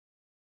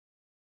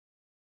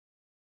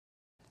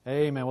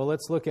Amen. Well,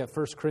 let's look at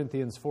 1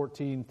 Corinthians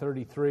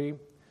 14:33.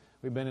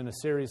 We've been in a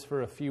series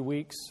for a few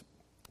weeks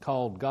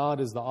called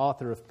God is the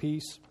Author of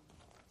Peace.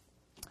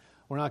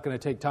 We're not going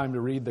to take time to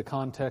read the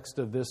context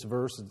of this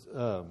verse.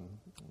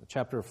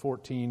 Chapter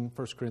 14,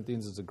 1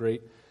 Corinthians is a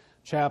great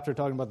chapter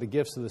talking about the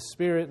gifts of the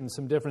Spirit and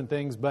some different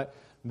things, but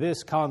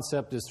this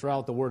concept is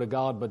throughout the Word of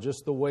God, but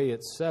just the way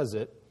it says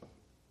it,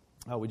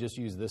 we just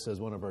use this as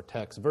one of our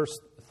texts. Verse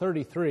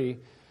 33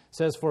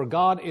 says, "For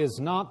God is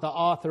not the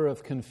author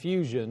of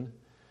confusion,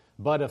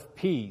 but of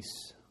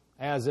peace,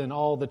 as in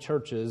all the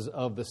churches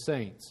of the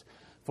saints."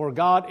 For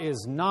God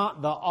is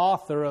not the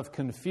author of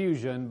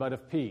confusion, but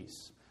of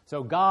peace.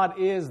 So God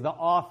is the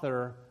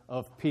author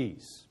of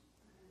peace.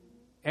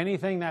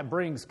 Anything that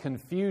brings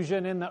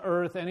confusion in the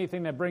earth,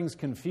 anything that brings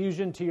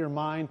confusion to your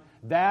mind,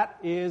 that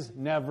is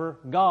never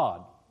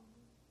God.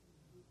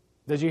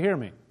 Did you hear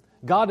me?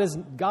 God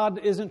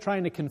isn't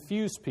trying to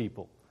confuse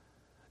people.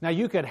 Now,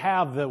 you could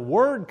have the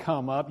Word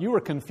come up. You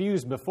were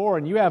confused before,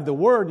 and you have the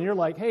Word, and you're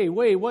like, hey,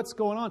 wait, what's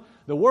going on?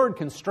 The Word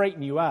can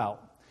straighten you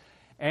out.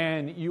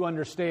 And you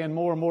understand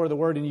more and more of the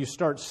Word, and you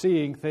start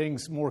seeing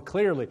things more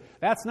clearly.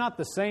 That's not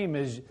the same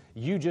as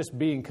you just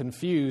being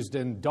confused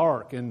and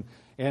dark and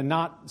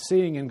not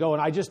seeing and going,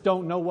 I just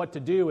don't know what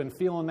to do, and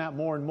feeling that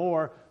more and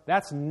more.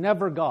 That's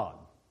never God.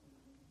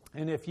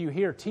 And if you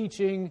hear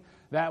teaching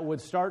that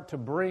would start to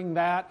bring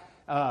that,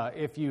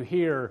 if you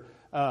hear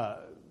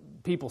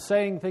people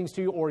saying things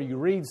to you, or you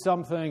read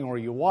something, or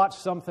you watch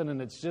something,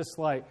 and it's just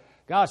like,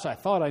 gosh, I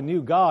thought I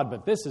knew God,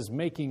 but this is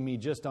making me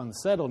just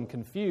unsettled and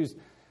confused.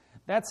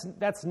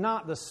 That's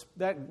not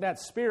that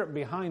spirit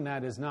behind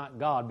that is not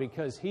God,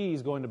 because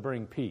He's going to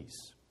bring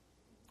peace.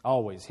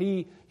 Always.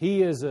 He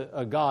is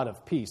a God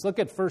of peace. Look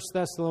at 1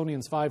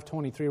 Thessalonians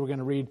 5:23. We're going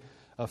to read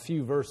a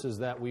few verses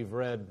that we've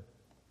read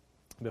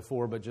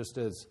before, but just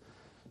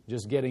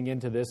getting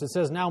into this. It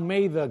says, "Now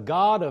may the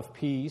God of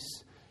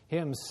peace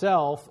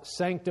Himself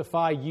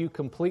sanctify you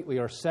completely,"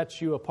 or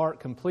set you apart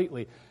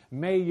completely.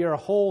 "May your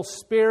whole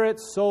spirit,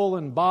 soul,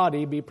 and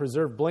body be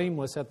preserved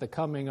blameless at the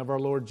coming of our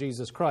Lord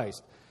Jesus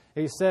Christ."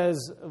 He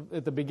says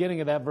at the beginning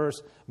of that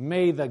verse,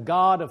 may the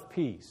God of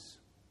peace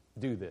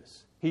do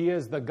this. He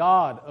is the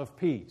God of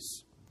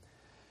peace.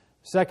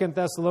 2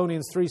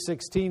 Thessalonians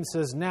 3:16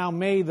 says, "Now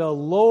may the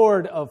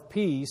Lord of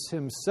peace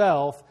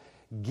Himself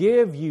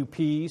give you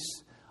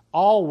peace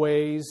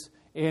always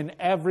in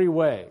every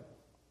way."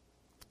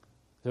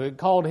 So it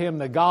called Him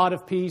the God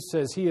of peace,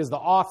 says He is the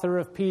author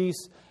of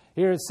peace.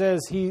 Here it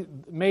says,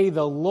 may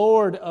the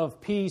Lord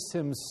of peace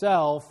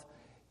Himself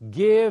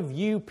give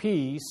you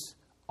peace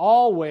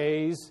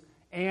always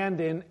and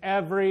in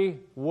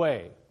every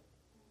way.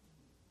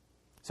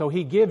 So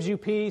He gives you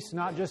peace,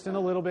 not just in a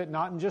little bit,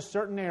 not in just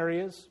certain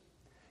areas.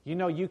 You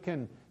know, you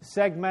can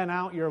segment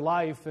out your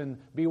life and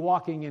be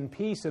walking in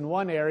peace in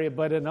one area,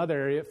 but in another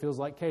area it feels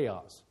like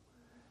chaos.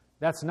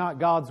 That's not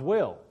God's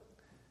will.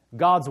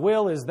 God's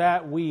will is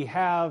that we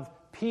have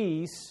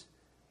peace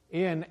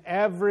in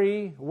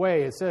every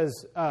way. It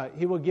says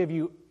He will give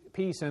you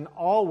peace in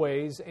all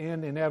ways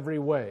and in every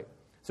way.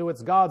 So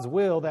it's God's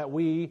will that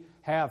we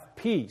have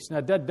peace.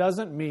 Now, that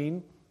doesn't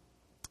mean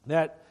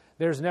that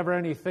there's never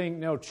anything,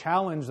 no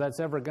challenge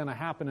that's ever going to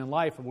happen in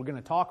life, and we're going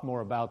to talk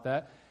more about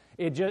that.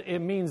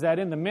 It means that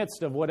in the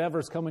midst of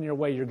whatever's coming your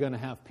way, you're going to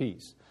have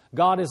peace.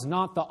 God is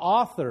not the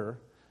author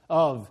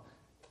of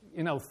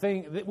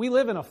we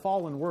live in a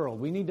fallen world.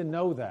 We need to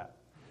know that.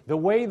 The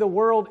way the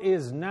world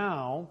is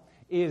now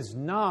is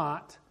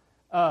not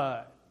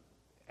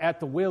at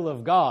the will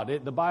of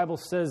God. The Bible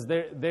says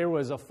there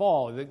was a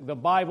fall. The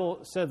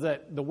Bible says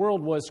that the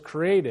world was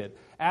created.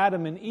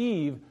 Adam and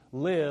Eve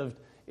lived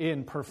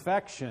in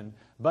perfection,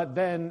 but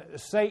then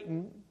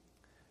Satan,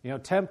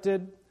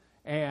 tempted,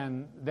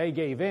 and they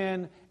gave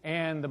in,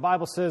 and the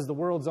Bible says the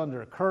world's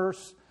under a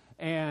curse,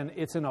 and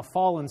it's in a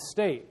fallen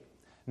state.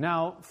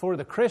 Now, for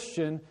the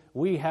Christian,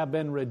 we have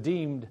been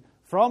redeemed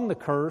from the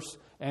curse,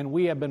 and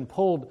we have been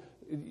pulled.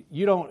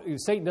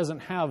 Satan doesn't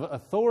have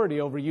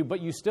authority over you,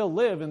 but you still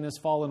live in this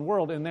fallen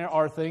world, and there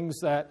are things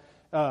that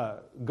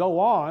go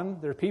on.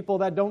 There are people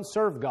that don't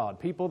serve God,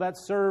 people that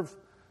serve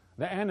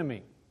the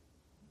enemy,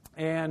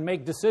 and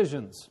make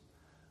decisions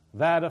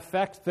that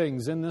affect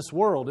things in this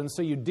world. And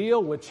so you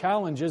deal with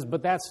challenges,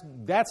 but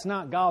that's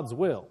not God's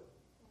will.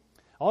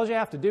 All you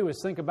have to do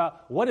is think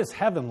about, what is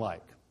heaven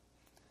like?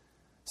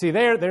 See,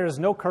 there is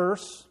no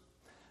curse.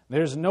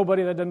 There's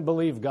nobody that doesn't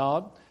believe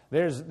God.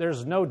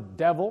 There's no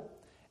devil.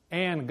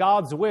 And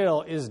God's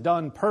will is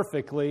done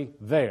perfectly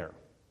there.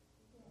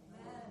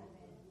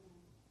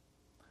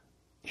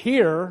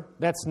 Here,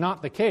 that's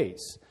not the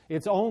case.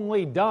 It's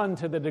only done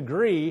to the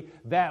degree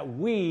that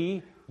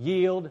we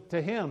yield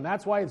to Him.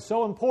 That's why it's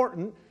so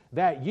important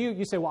that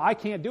you say, well, I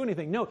can't do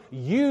anything. No,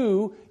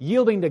 you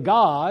yielding to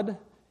God,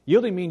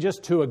 yielding means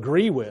just to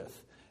agree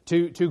with,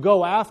 to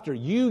go after.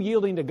 You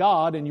yielding to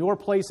God in your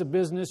place of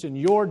business, in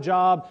your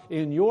job,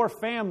 in your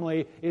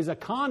family, is a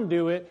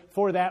conduit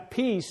for that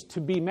peace to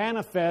be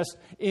manifest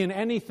in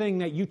anything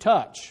that you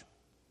touch,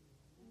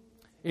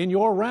 in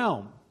your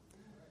realm.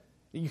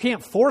 You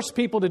can't force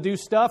people to do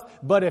stuff,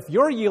 but if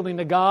you're yielding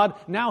to God,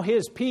 now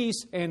His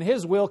peace and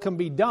His will can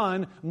be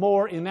done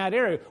more in that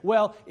area.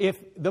 Well, if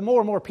the more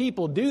and more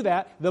people do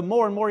that, the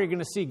more and more you're going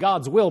to see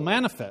God's will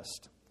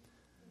manifest.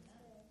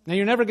 Now,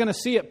 you're never going to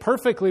see it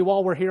perfectly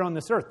while we're here on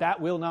this earth.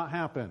 That will not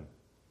happen.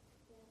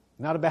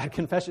 Not a bad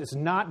confession. It's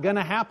not going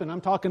to happen.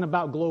 I'm talking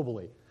about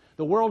globally.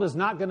 The world is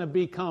not going to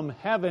become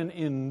heaven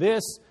in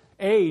this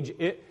age.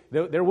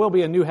 There will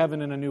be a new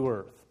heaven and a new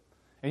earth.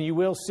 And you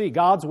will see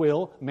God's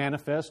will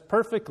manifest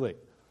perfectly.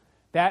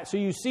 So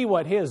you see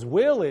what His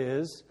will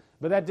is,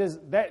 but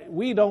that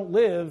we don't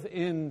live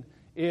in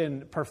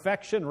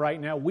perfection right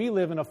now. We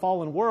live in a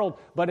fallen world,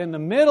 but in the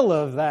middle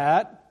of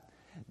that,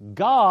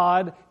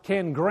 God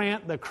can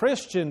grant the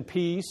Christian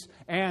peace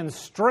and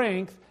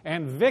strength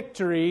and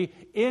victory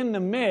in the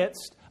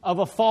midst of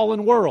a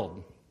fallen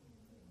world.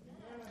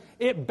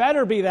 It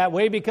better be that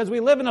way because we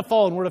live in a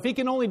fallen world. If He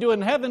can only do it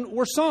in heaven,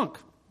 we're sunk.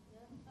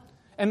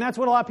 And that's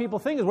what a lot of people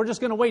think is we're just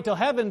going to wait till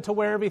heaven to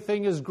where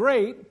everything is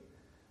great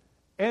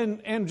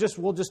and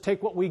we'll just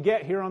take what we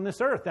get here on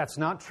this earth. That's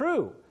not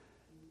true.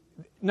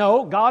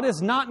 No, God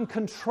is not in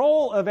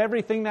control of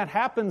everything that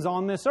happens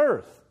on this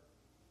earth.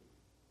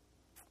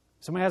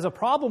 Somebody has a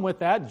problem with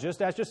that,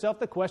 just ask yourself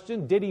the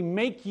question, did He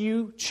make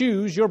you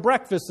choose your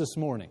breakfast this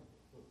morning?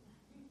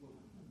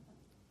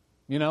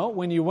 You know,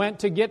 when you went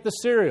to get the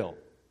cereal,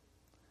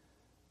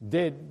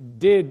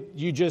 did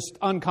you just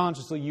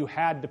unconsciously, you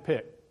had to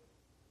pick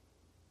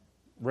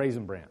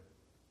Raisin Bran?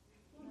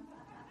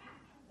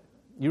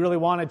 You really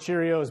wanted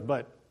Cheerios,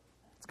 but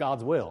it's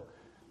God's will.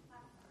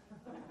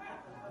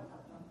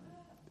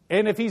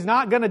 And if He's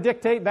not going to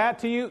dictate that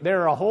to you,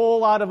 there are a whole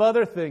lot of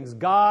other things.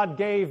 God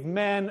gave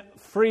men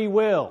free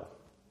will.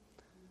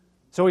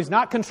 So He's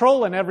not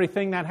controlling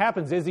everything that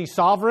happens. Is He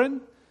sovereign?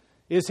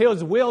 Is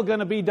His will going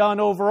to be done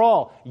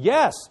overall?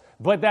 Yes,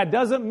 but that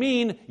doesn't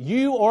mean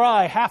you or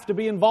I have to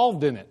be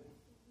involved in it.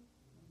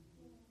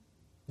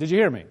 Did you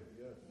hear me?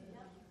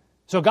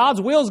 So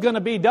God's will is going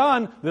to be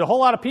done. There's a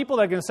whole lot of people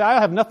that are going to say, I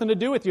have nothing to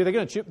do with you. They're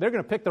going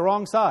to pick the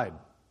wrong side.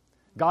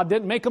 God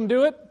didn't make them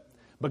do it,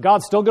 but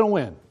God's still going to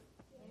win.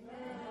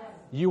 Amen.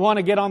 You want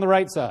to get on the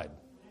right side.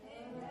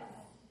 Amen.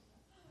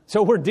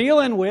 So we're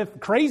dealing with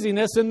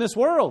craziness in this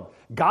world.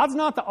 God's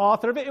not the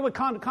author of it. It would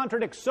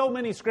contradict so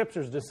many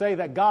scriptures to say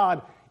that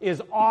God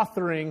is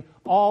authoring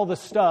all the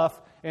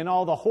stuff and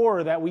all the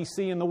horror that we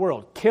see in the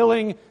world.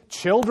 Killing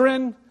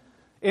children,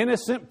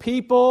 innocent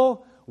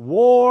people,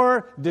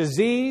 war,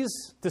 disease.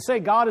 To say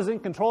God is in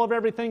control of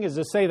everything is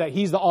to say that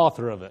He's the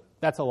author of it.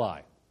 That's a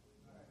lie.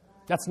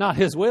 That's not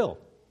His will.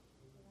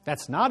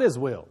 That's not His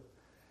will.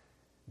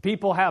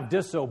 People have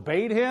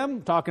disobeyed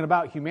Him, talking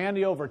about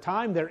humanity over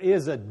time. There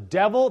is a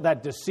devil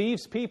that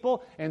deceives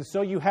people, and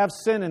so you have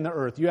sin in the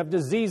earth. You have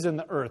disease in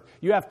the earth.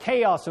 You have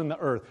chaos in the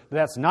earth.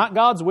 That's not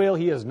God's will.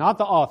 He is not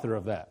the author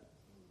of that.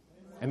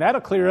 And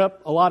that'll clear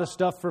up a lot of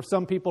stuff for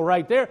some people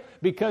right there,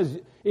 because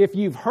if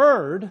you've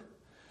heard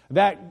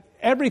that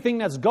everything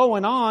that's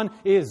going on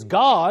is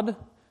God,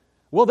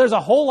 well, there's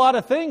a whole lot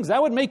of things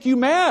that would make you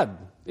mad.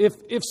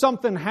 If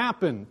something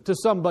happened to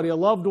somebody, a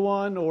loved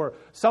one, or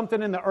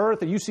something in the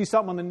earth, and you see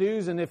something on the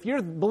news, and if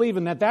you're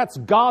believing that that's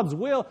God's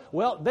will,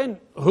 well, then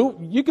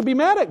you could be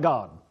mad at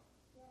God.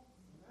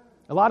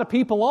 A lot of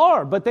people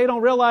are, but they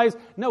don't realize,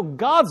 no,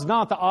 God's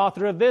not the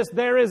author of this.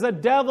 There is a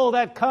devil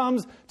that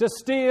comes to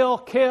steal,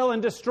 kill,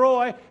 and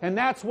destroy, and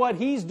that's what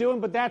he's doing,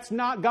 but that's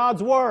not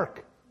God's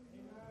work.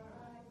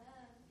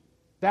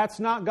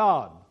 That's not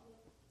God.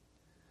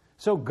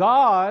 So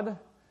God,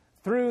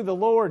 through the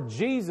Lord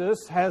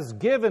Jesus, has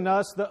given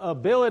us the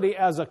ability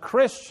as a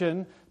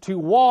Christian to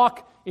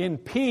walk in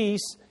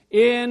peace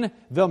in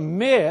the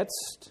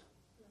midst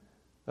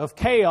of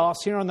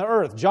chaos here on the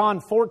earth. John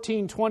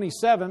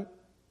 14:27.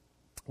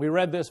 We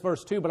read this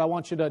verse 2, but I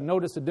want you to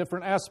notice a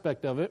different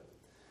aspect of it.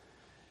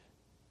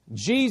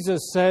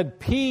 Jesus said,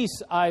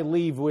 "Peace I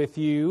leave with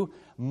you,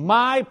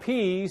 my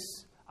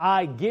peace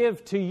I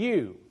give to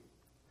you."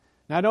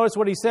 Now notice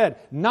what he said.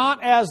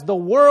 "Not as the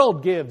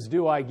world gives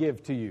do I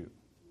give to you."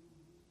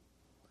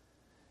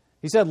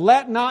 He said,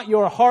 "Let not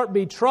your heart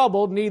be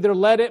troubled, neither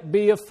let it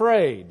be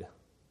afraid."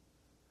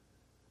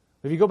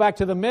 If you go back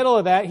to the middle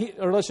of that,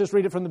 or let's just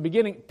read it from the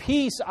beginning.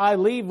 "Peace I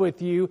leave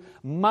with you,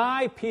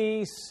 my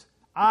peace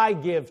I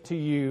give to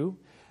you.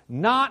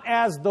 Not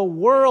as the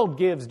world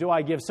gives do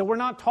I give." So we're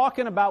not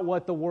talking about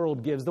what the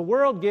world gives. The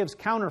world gives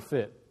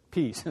counterfeit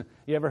peace.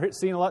 You ever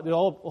seen a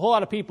whole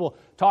lot of people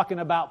talking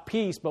about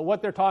peace, but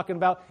what they're talking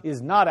about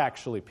is not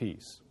actually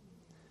peace.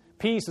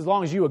 Peace as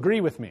long as you agree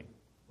with me.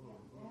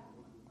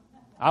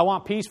 I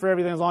want peace for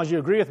everything as long as you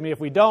agree with me. If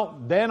we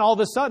don't, then all of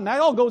a sudden that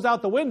all goes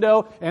out the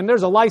window and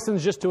there's a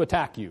license just to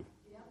attack you. Do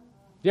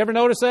you ever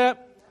notice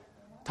that?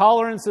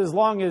 Tolerance as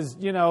long as,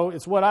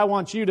 it's what I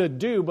want you to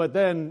do, but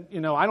then,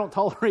 I don't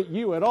tolerate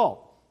you at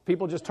all.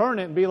 People just turn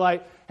it and be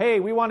like, hey,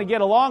 we want to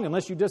get along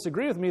unless you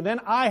disagree with me, then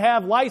I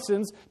have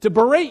license to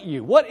berate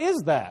you. What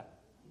is that?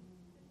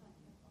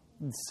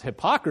 It's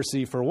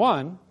hypocrisy for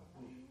one.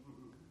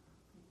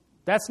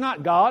 That's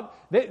not God.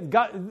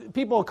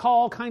 People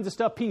call all kinds of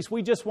stuff peace.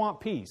 We just want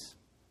peace.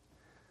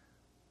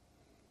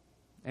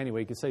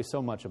 Anyway, you could say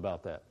so much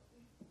about that.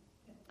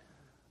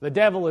 The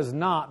devil is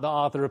not the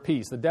author of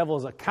peace. The devil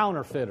is a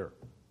counterfeiter.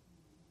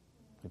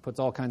 He puts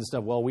all kinds of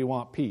stuff, well, we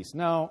want peace.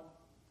 No.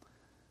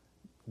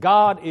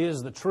 God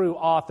is the true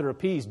author of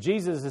peace.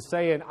 Jesus is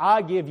saying,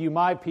 I give you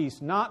my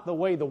peace, not the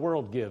way the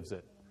world gives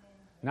it.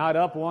 Not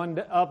up one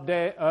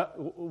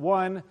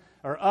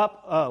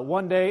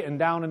day and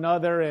down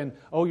another, and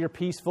oh, you're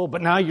peaceful,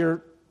 but now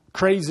you're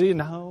crazy.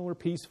 No, we're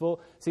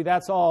peaceful. See,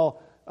 that's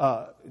all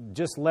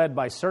just led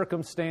by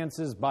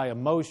circumstances, by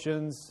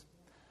emotions,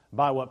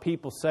 by what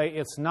people say.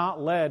 It's not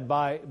led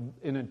by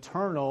an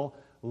internal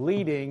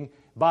leading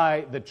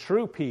by the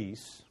true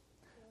peace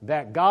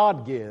that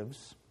God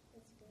gives,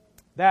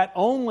 that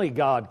only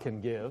God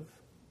can give,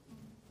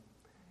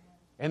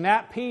 and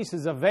that peace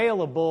is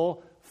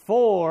available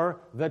for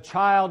the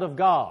child of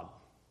God.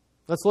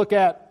 Let's look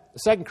at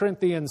 2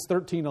 Corinthians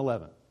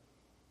 13:11.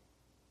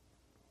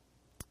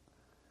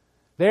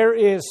 There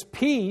is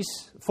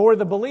peace for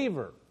the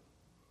believer.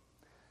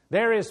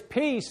 There is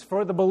peace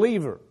for the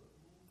believer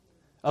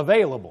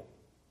available.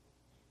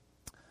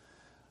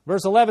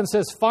 Verse 11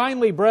 says,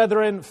 Finally,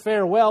 brethren,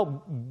 farewell,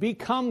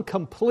 become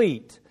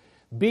complete,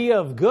 be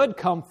of good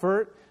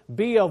comfort,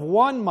 be of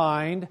one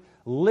mind,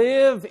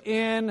 live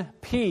in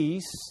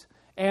peace,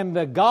 and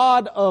the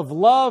God of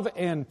love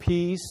and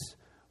peace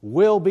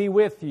will be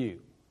with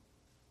you.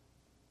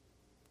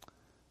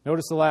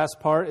 Notice the last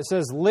part. It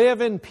says,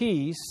 live in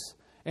peace,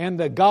 and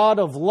the God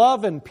of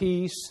love and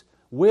peace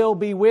will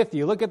be with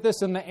you. Look at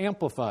this in the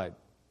Amplified.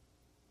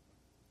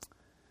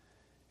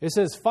 It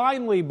says,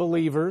 Finally,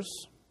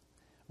 believers,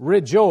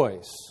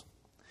 rejoice.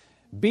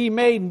 Be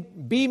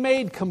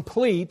made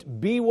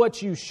complete. Be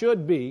what you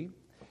should be.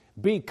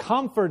 Be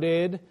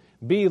comforted.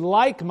 Be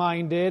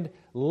like-minded.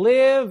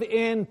 Live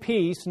in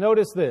peace.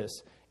 Notice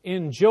this.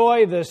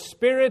 Enjoy the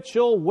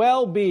spiritual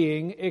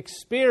well-being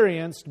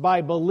experienced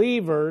by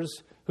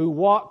believers who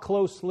walk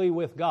closely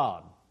with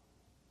God.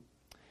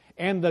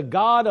 And the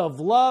God of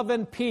love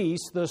and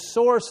peace, the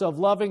source of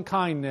loving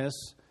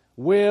kindness,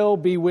 will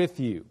be with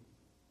you.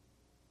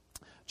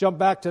 Jump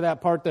back to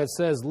that part that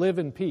says, live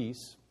in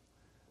peace.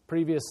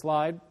 Previous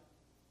slide.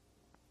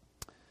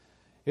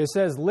 It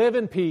says, live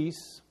in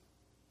peace.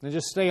 And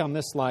just stay on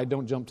this slide.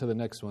 Don't jump to the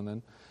next one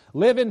then.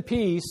 Live in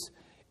peace.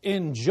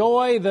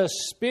 Enjoy the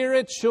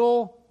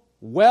spiritual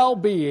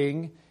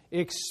well-being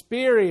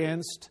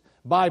experienced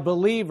by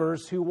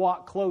believers who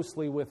walk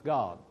closely with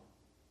God.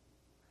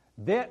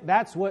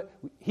 That's what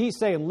he's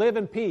saying, live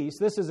in peace.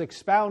 This is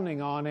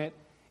expounding on it.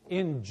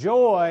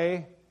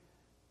 Enjoy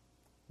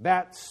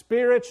that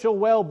spiritual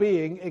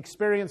well-being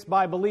experienced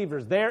by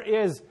believers. There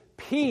is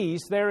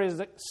peace, there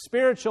is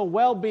spiritual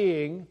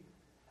well-being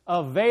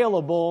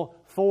available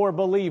for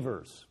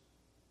believers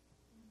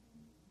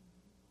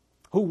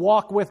who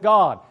walk with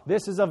God.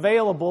 This is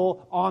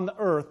available on the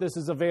earth. This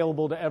is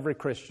available to every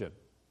Christian.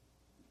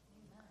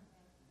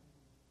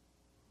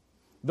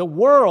 The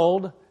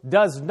world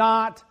does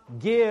not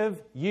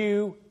give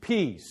you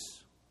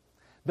peace.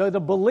 The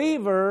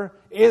believer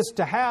is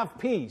to have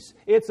peace.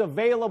 It's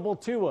available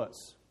to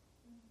us.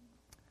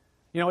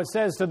 You know, it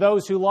says to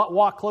those who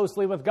walk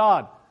closely with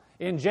God.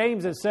 In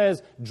James it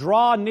says,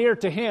 draw near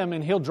to Him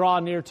and He'll draw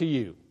near to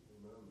you.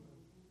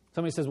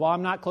 Somebody says, well,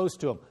 I'm not close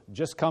to Him.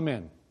 Just come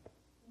in.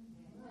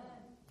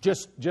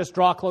 Just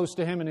draw close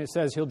to Him and it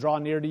says He'll draw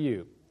near to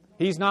you.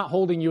 He's not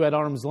holding you at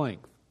arm's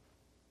length.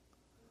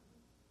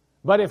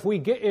 But if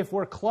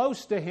we're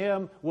close to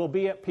Him, we'll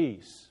be at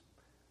peace.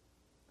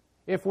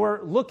 If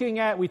we're looking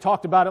at, we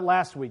talked about it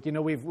last week. You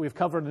know, we've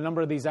covered a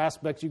number of these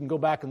aspects. You can go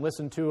back and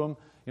listen to them,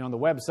 you know, on the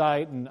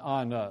website and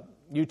on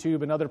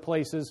YouTube and other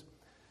places.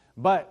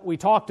 But we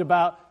talked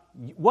about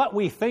what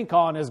we think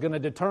on is going to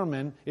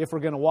determine if we're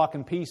going to walk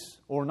in peace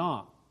or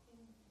not.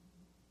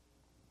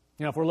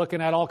 You know, if we're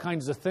looking at all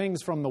kinds of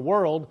things from the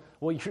world,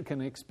 well, you're going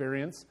to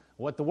experience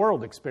what the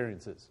world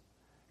experiences.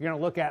 You're going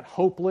to look at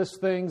hopeless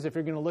things. If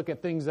you're going to look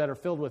at things that are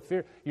filled with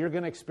fear, you're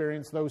going to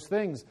experience those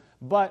things.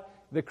 But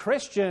the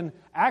Christian,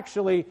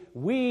 actually,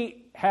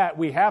 we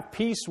have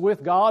peace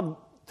with God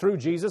through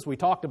Jesus. We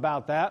talked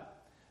about that.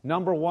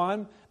 Number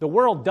one, the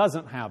world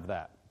doesn't have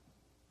that.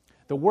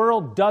 The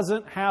world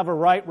doesn't have a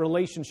right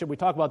relationship. We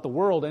talk about the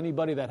world,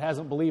 anybody that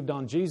hasn't believed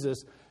on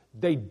Jesus,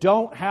 they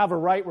don't have a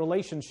right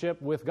relationship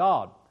with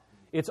God.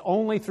 It's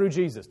only through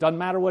Jesus. Doesn't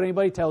matter what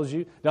anybody tells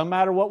you. Doesn't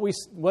matter what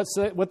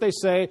they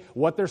say,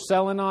 what they're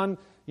selling on,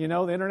 you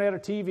know, the internet or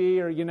TV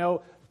or, you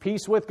know,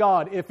 peace with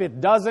God. If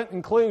it doesn't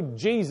include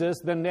Jesus,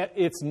 then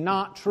it's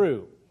not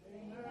true.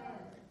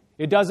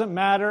 It doesn't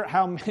matter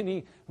how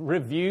many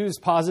reviews,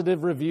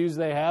 positive reviews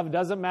they have. It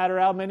doesn't matter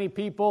how many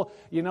people,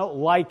 you know,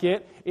 like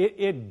it.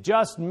 It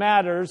just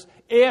matters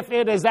if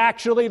it is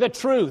actually the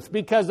truth,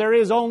 because there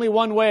is only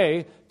one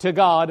way to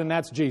God, and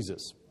that's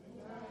Jesus.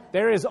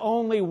 There is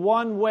only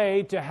one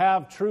way to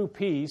have true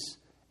peace,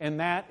 and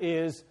that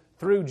is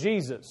through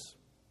Jesus.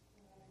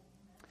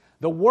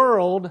 The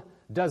world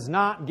does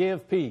not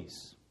give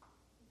peace.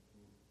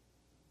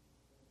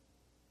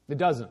 It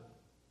doesn't.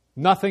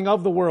 Nothing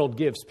of the world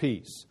gives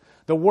peace.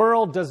 The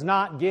world does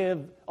not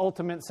give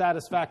ultimate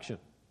satisfaction.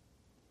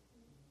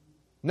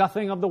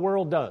 Nothing of the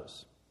world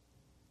does.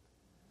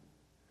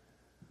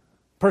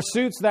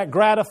 Pursuits that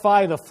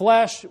gratify the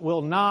flesh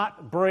will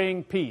not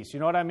bring peace. You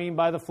know what I mean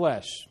by the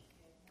flesh?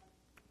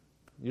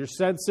 Your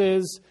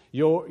senses,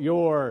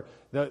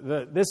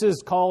 this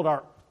is called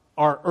our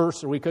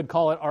earth, or we could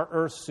call it our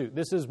earth suit.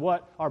 This is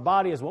what, our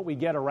body is what we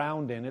get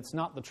around in. It's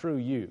not the true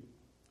you.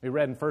 We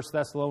read in 1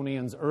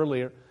 Thessalonians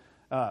earlier,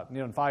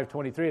 in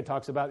 5:23, it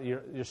talks about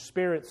your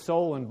spirit,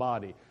 soul, and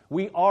body.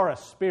 We are a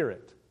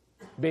spirit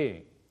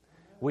being.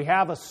 We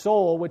have a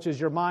soul, which is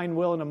your mind,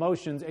 will, and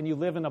emotions, and you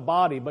live in a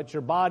body, but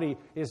your body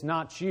is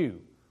not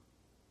you.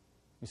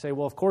 You say,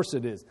 well, of course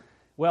it is.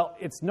 Well,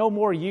 it's no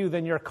more you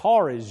than your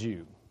car is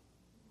you.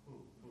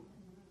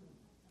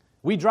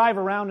 We drive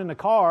around in a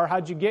car.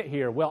 How'd you get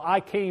here? Well, I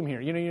came here.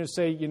 You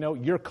say,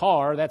 your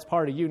car, that's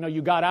part of you. No,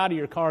 you got out of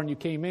your car and you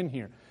came in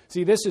here.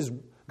 See, this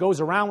goes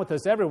around with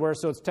us everywhere,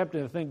 so it's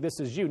tempting to think this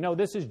is you. No,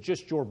 this is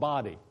just your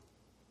body.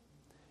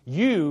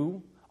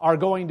 You are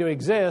going to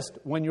exist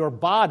when your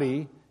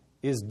body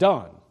is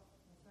done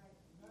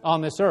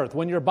on this earth.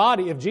 When your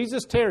body, if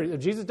Jesus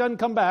doesn't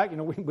come back,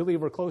 we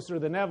believe we're closer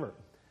than ever.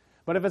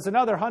 But if it's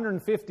another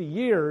 150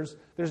 years,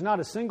 there's not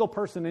a single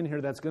person in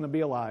here that's going to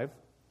be alive.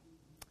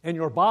 And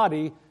your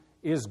body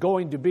is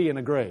going to be in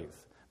a grave.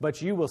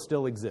 But you will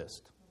still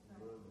exist.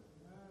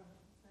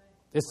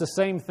 It's the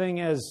same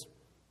thing as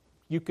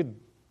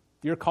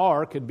your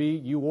car could be,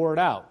 you wore it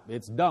out.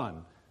 It's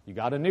done. You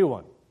got a new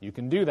one. You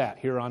can do that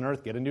here on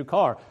earth, get a new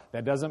car.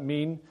 That doesn't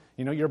mean,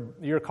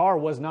 your car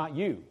was not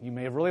you. You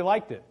may have really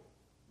liked it.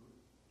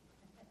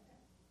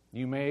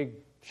 You may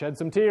shed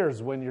some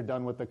tears when you're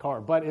done with the car.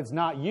 But it's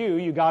not you.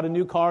 You got a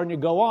new car and you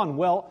go on.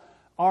 Well,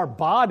 our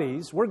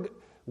bodies, when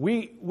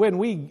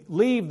we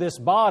leave this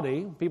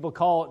body, people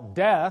call it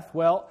death.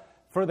 Well,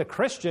 for the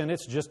Christian,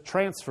 it's just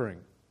transferring.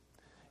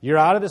 You're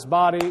out of this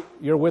body,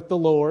 you're with the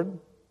Lord, and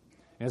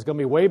it's going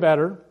to be way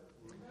better.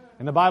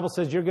 And the Bible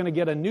says you're going to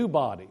get a new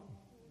body.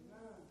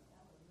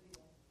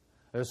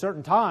 At a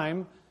certain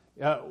time,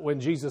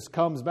 when Jesus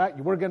comes back,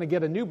 we're going to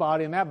get a new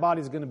body, and that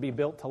body is going to be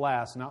built to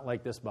last, not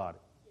like this body.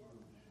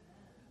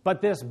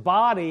 But this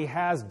body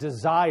has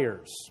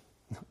desires.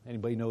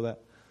 Anybody know that?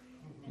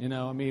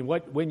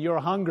 When you're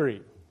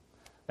hungry,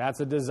 that's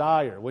a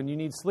desire. When you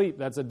need sleep,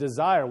 that's a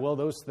desire. Well,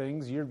 those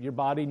things, your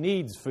body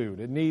needs food.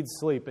 It needs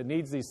sleep. It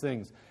needs these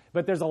things.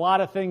 But there's a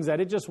lot of things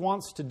that it just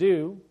wants to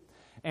do.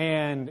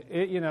 And,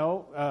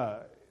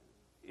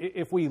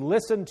 if we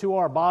listen to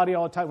our body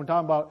all the time, we're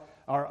talking about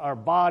our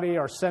body,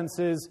 our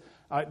senses,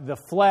 the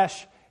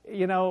flesh.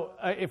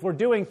 If we're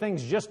doing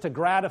things just to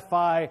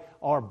gratify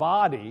our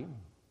body,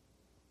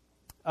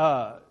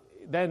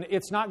 then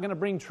it's not going to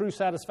bring true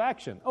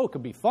satisfaction. Oh, it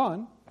could be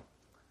fun.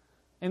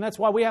 And that's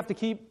why we have to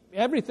keep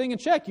everything in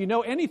check.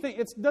 Anything,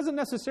 it's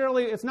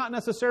not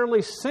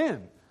necessarily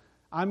sin.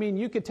 I mean,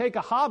 you could take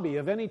a hobby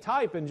of any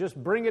type and just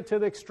bring it to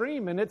the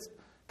extreme, and it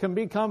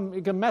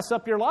can mess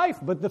up your life.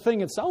 But the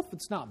thing itself,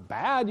 it's not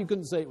bad. You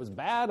couldn't say it was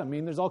bad. I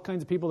mean, there's all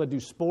kinds of people that do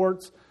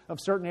sports of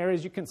certain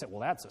areas. You can say,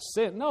 well, that's a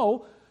sin.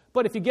 No,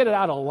 but if you get it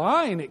out of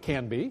line, it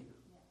can be.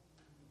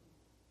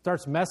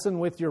 Starts messing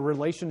with your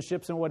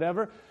relationships and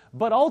whatever.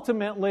 But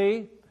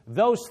ultimately,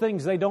 those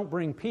things, they don't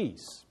bring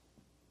peace.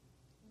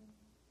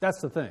 That's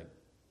the thing.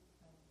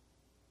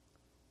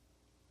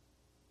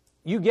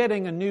 You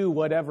getting a new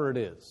whatever it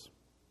is,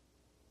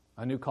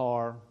 a new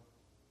car,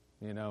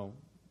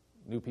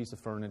 new piece of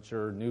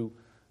furniture, new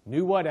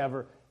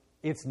whatever,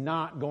 it's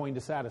not going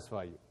to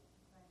satisfy you.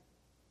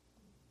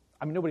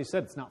 I mean, nobody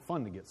said it's not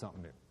fun to get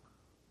something new.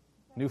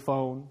 New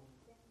phone.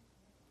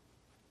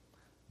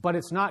 But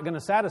it's not going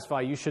to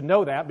satisfy you. You should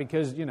know that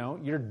because,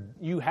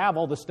 you have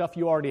all the stuff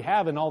you already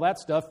have, and all that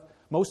stuff,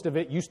 most of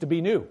it used to be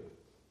new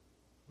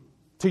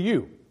to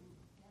you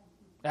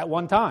at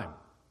one time.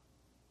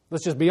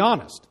 Let's just be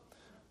honest.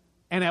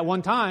 And at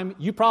one time,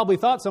 you probably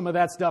thought some of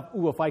that stuff,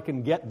 ooh, if I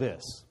can get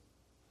this,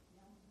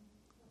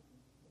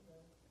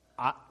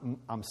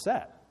 I'm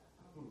set.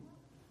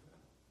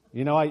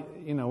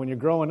 When you're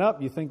growing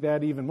up, you think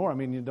that even more. I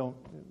mean, a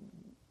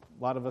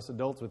lot of us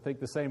adults would think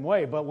the same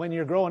way. But when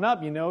you're growing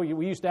up,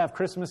 we used to have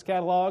Christmas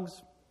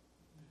catalogs.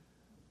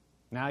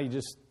 Now you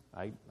just,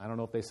 I don't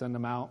know if they send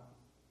them out.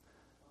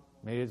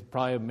 Maybe it's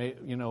probably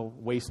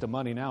waste of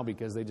money now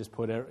because they just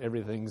put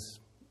everything's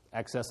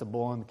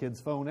accessible on the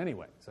kid's phone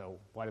anyway. So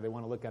why do they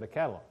want to look at a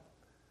catalog?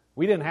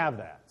 We didn't have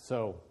that.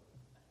 So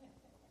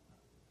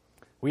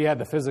we had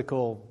the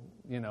physical,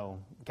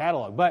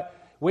 catalog. But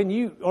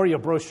or your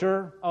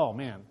brochure, oh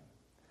man.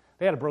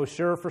 They had a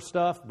brochure for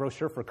stuff,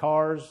 brochure for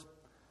cars,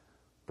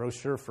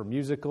 brochure for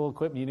musical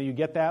equipment. You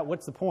get that?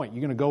 What's the point?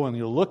 You're going to go and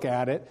you'll look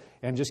at it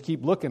and just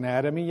keep looking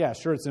at it. I mean, yeah,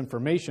 sure, it's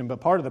information,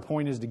 but part of the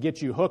point is to get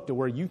you hooked to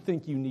where you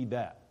think you need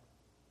that.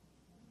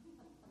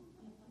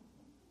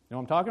 You know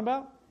what I'm talking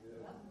about?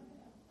 Yeah.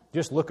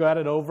 Just look at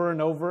it over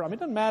and over. I mean, it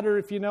doesn't matter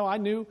if I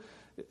knew,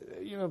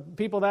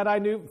 people that I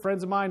knew,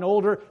 friends of mine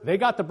older, they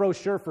got the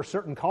brochure for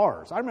certain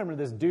cars. I remember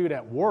this dude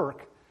at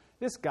work.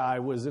 This guy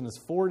was in his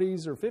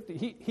 40s or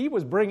 50s.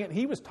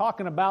 He was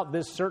talking about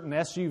this certain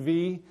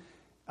SUV.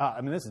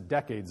 This is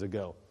decades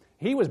ago.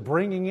 He was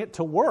bringing it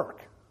to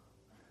work.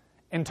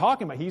 and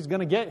talking about he's going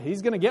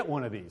to get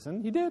one of these,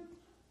 and he did.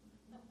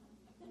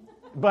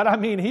 But I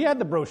mean, he had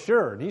the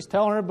brochure, and he's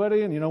telling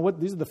everybody, and you know what,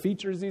 these are the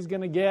features he's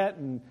going to get,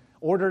 and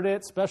ordered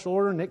it, special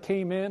order, and it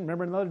came in.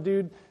 Remember another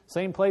dude,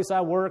 same place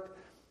I work,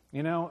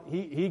 you know,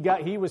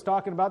 he was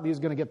talking about he was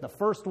going to get the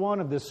first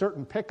one of this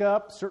certain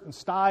pickup, certain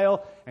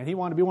style, and he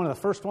wanted to be one of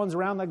the first ones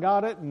around that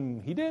got it,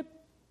 and he did.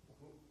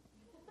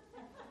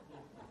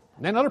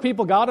 And then other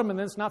people got them, and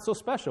then it's not so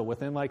special.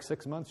 Within like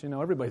 6 months, you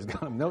know, everybody's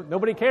got them.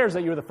 Nobody cares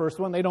that you're the first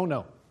one. They don't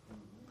know.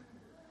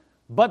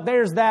 But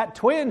there's that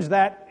twinge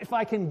that if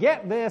I can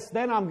get this,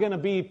 then I'm going to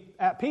be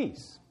at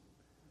peace.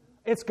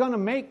 It's going to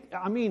make,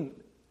 I mean,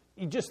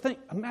 you just think,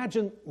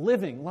 imagine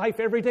living life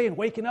every day and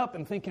waking up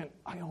and thinking,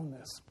 I own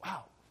this.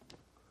 Wow.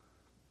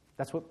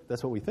 That's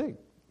what we think.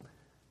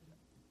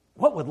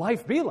 What would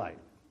life be like?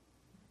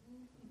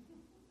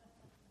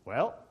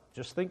 Well,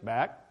 just think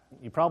back.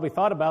 You probably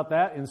thought about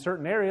that in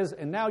certain areas,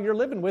 and now you're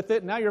living with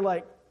it. Now you're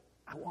like,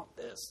 I want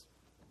this.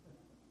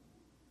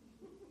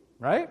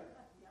 Right?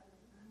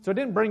 So it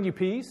didn't bring you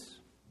peace.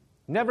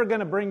 Never going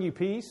to bring you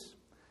peace.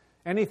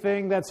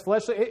 Anything that's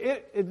fleshly.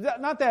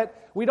 Not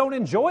that we don't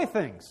enjoy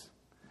things.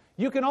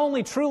 You can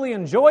only truly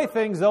enjoy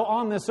things, though,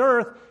 on this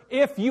earth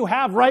if you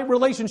have right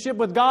relationship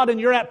with God and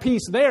you're at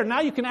peace there.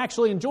 Now you can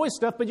actually enjoy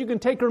stuff, but you can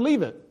take or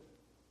leave it.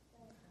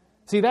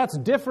 See, that's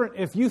different.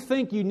 If you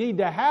think you need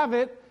to have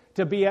it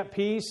to be at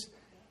peace,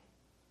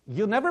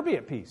 you'll never be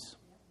at peace.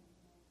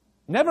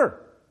 Never.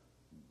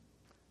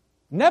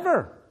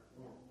 Never.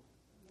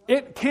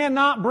 It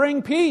cannot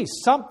bring peace.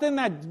 Something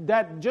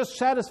that just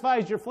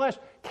satisfies your flesh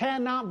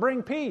cannot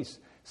bring peace.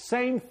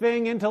 Same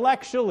thing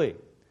intellectually.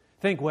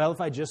 Think, well, if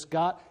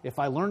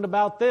I learned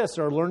about this,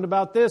 or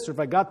if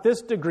I got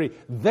this degree,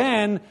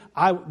 then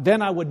I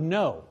would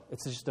know.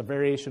 It's just a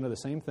variation of the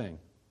same thing.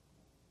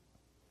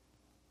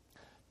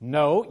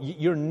 No,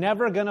 you're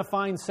never going to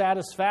find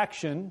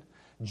satisfaction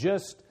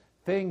just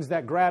things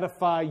that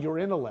gratify your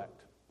intellect.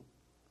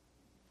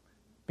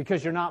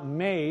 Because you're not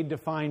made to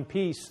find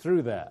peace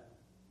through that.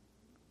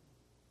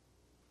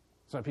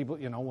 So people,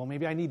 well,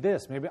 maybe I need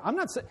this. Maybe I'm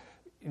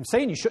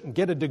saying you shouldn't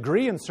get a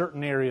degree in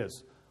certain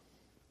areas.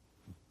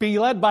 Be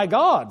led by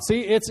God. See,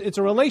 it's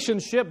a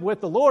relationship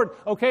with the Lord.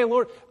 Okay,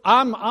 Lord,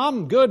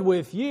 I'm good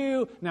with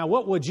you. Now,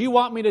 what would you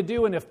want me to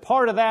do? And if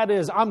part of that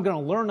is I'm going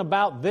to learn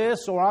about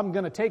this, or I'm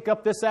going to take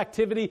up this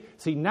activity.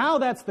 See, now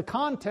that's the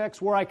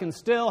context where I can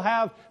still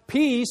have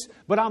peace,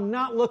 but I'm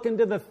not looking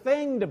to the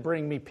thing to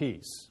bring me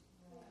peace,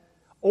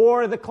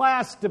 or the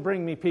class to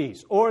bring me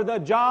peace, or the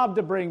job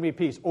to bring me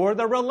peace, or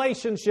the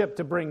relationship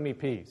to bring me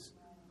peace.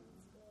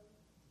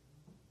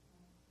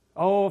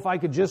 Oh, if I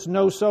could just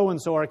know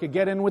so-and-so, or I could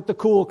get in with the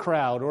cool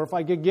crowd, or if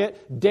I could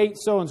date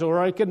so-and-so,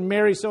 or I could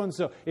marry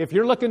so-and-so. If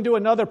you're looking to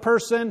another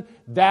person,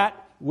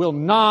 that will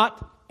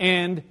not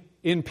end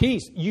in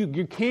peace.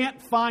 You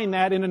can't find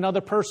that in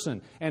another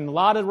person. And a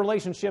lot of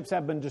relationships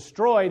have been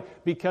destroyed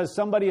because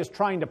somebody is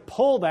trying to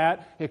pull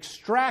that,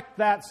 extract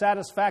that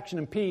satisfaction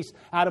and peace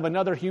out of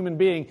another human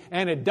being,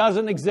 and it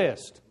doesn't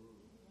exist.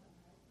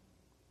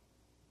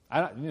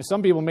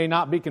 Some people may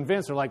not be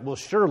convinced. They're like, well,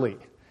 surely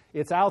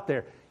it's out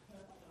there.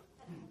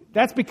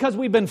 That's because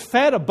we've been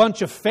fed a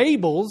bunch of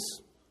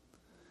fables,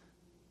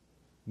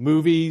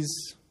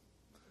 movies,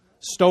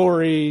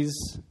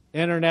 stories,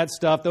 internet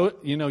stuff,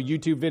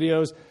 YouTube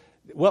videos.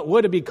 What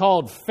would it be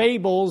called?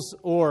 Fables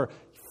or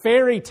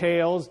fairy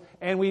tales,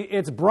 and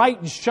it's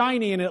bright and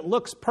shiny and it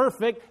looks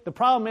perfect. The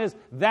problem is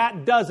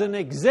that doesn't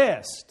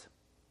exist.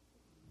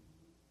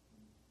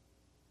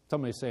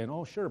 Somebody's saying,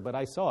 oh, sure, but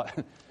I saw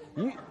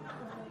it.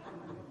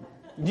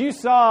 You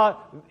saw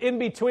in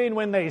between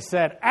when they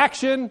said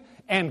action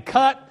and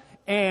cut,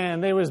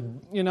 and there was,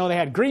 they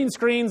had green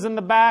screens in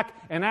the back,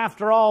 and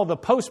after all the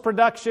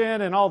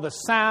post-production and all the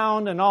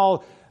sound and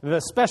all the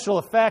special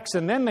effects,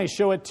 and then they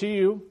show it to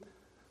you.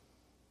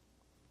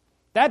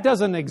 That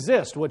doesn't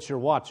exist, what you're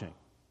watching.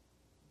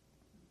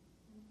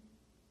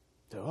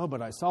 Oh,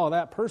 but I saw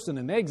that person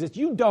and they exist.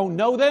 You don't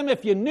know them.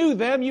 If you knew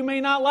them, you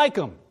may not like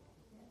them.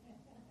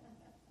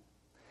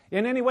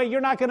 In any way,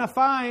 you're not going to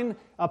find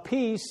a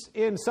peace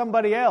in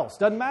somebody else.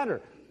 Doesn't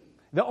matter.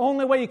 The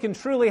only way you can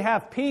truly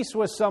have peace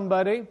with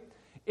somebody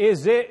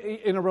is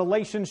in a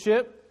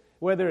relationship,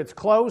 whether it's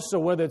close or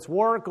whether it's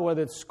work or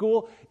whether it's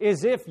school,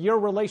 is if your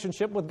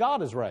relationship with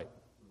God is right.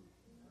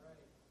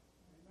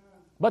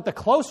 But the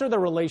closer the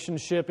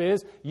relationship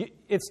is,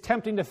 it's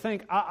tempting to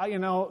think,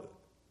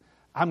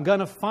 I'm going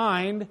to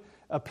find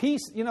a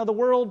peace. The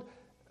world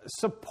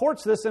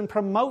supports this and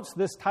promotes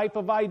this type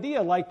of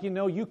idea. Like,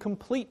 you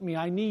complete me.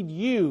 I need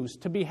you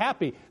to be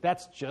happy.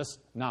 That's just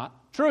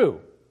not true.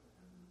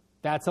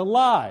 That's a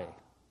lie.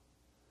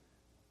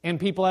 And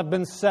people have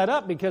been set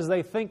up because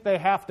they think they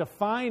have to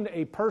find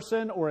a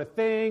person or a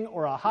thing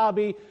or a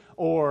hobby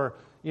or,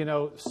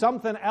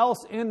 something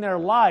else in their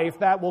life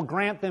that will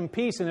grant them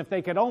peace. And if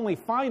they could only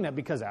find that,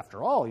 because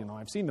after all,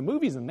 I've seen the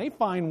movies and they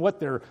find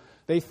what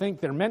they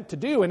think they're meant to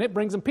do and it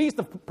brings them peace.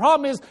 The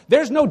problem is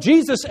there's no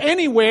Jesus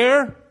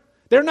anywhere.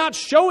 They're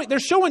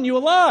showing you a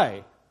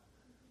lie.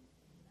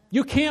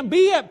 You can't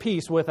be at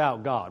peace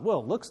without God. Well,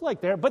 it looks like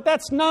there, but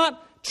that's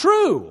not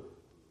true.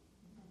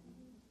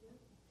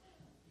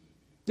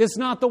 It's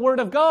not the Word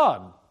of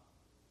God.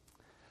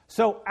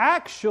 So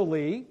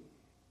actually,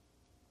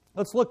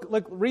 let's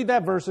read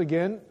that verse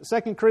again.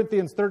 2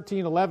 Corinthians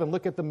 13:11.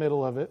 Look at the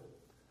middle of it.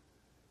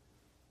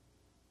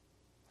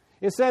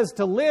 It says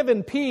to live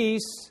in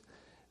peace,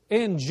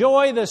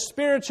 enjoy the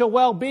spiritual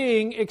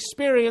well-being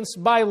experienced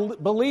by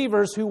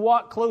believers who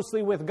walk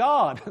closely with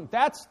God.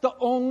 That's the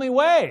only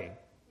way.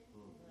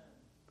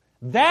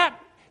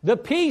 The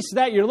peace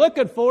that you're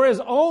looking for is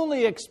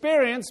only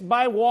experienced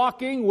by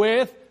walking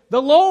with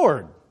the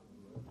Lord.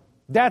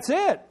 That's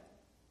it.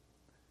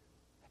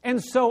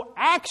 And so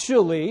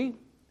actually,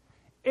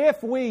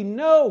 if we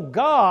know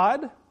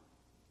God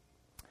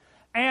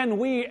and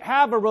we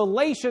have a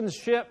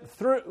relationship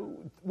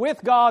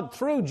with God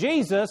through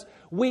Jesus,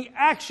 we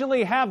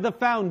actually have the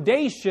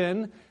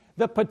foundation,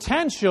 the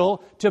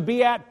potential to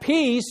be at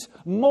peace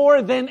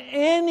more than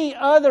any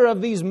other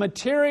of these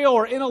material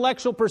or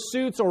intellectual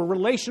pursuits or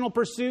relational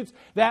pursuits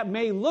that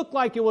may look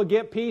like it will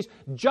get peace.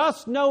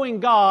 Just knowing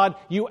God,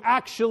 you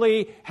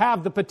actually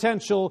have the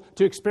potential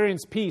to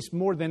experience peace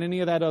more than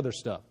any of that other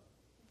stuff.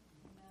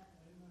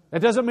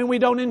 That doesn't mean we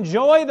don't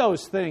enjoy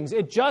those things.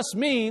 It just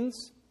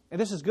means,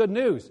 and this is good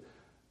news,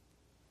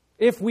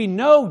 if we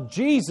know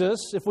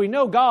Jesus, if we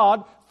know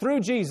God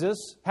through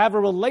Jesus, have a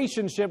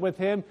relationship with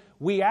Him,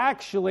 we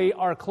actually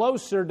are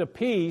closer to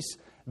peace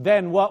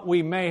than what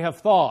we may have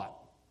thought.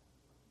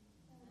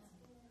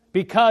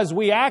 Because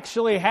we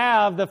actually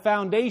have the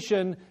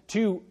foundation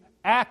to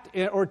act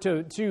or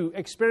to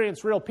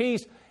experience real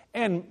peace.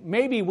 And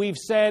maybe we've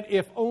said,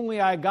 if only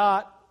I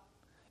got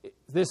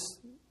this,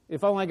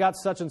 if only I got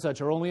such and such,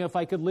 or only if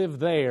I could live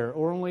there,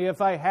 or only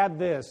if I had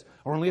this,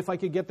 or only if I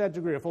could get that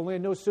degree, if only I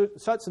know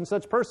such and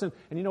such person.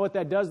 And you know what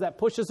that does? That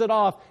pushes it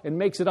off and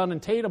makes it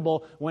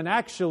unattainable, when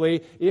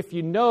actually, if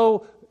you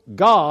know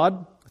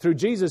God through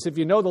Jesus, if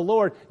you know the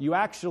Lord, you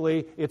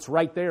actually, it's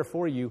right there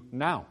for you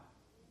now.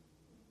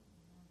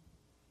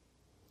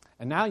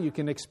 And now you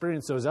can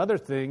experience those other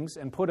things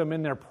and put them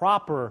in their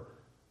proper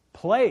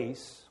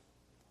place.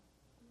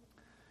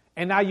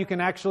 And now you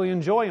can actually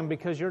enjoy them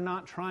because you're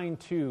not trying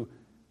to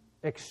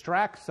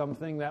extract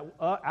something that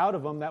out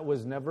of them that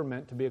was never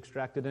meant to be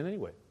extracted in any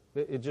way.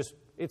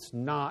 It's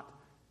not,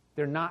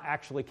 they're not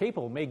actually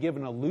capable. It may give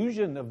an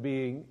illusion of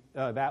being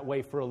that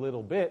way for a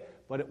little bit,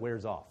 but it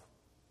wears off.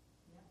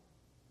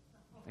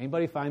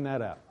 Anybody find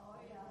that out?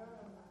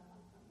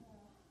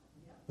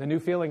 The new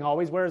feeling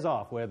always wears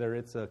off, whether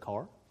it's a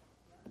car,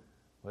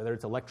 whether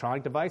it's an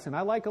electronic device, and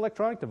I like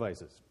electronic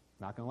devices,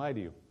 not going to lie to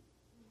you.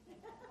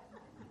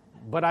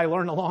 But I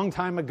learned a long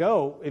time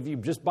ago, if you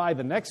just buy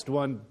the next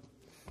one,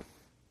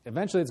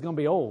 eventually it's going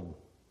to be old.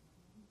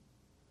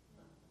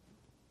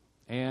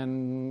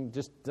 And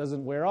just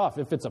doesn't wear off.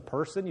 If it's a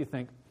person, you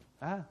think,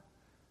 how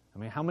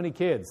many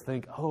kids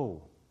think, if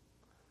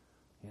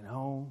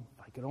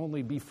I could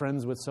only be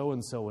friends with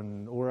so-and-so,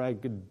 or I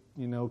could,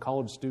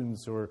 college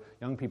students or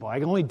young people, I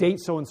can only date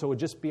so-and-so, it would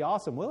just be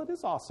awesome. Well, it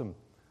is awesome.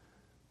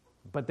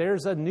 But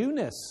there's a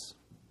newness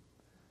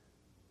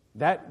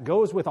that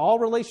goes with all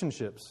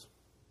relationships.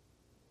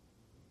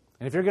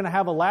 And if you're going to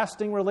have a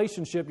lasting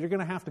relationship, you're going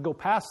to have to go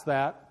past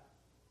that.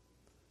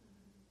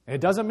 And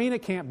it doesn't mean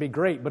it can't be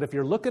great, but if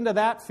you're looking to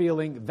that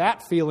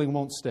feeling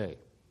won't stay.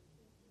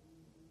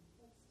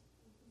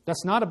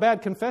 That's not a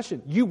bad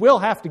confession. You will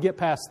have to get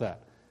past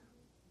that.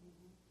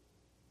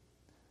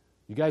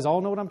 You guys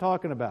all know what I'm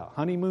talking about.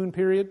 Honeymoon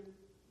period.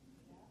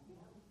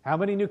 How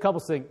many new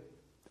couples think,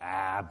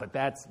 but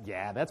that's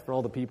for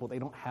all the people, they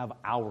don't have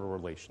our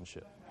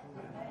relationship.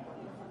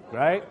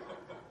 Right?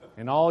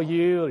 And all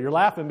you're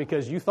laughing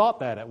because you thought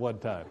that at one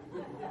time.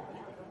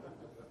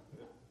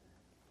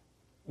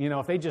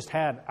 If they just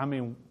had,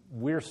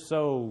 we're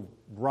so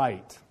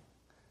right.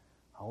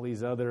 All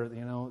these other,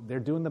 they're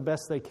doing the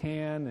best they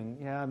can,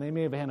 and they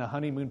may have had a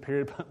honeymoon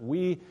period, but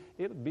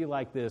it'd be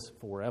like this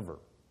forever.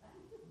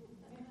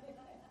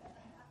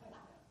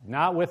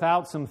 Not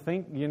without some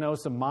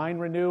some mind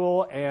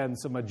renewal and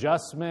some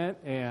adjustment,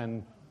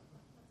 and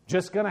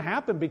just going to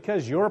happen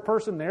because you're a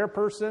person, they're a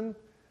person.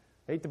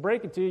 Hate to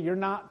break it to you, you're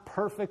not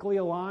perfectly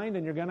aligned,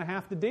 and you're going to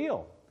have to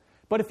deal.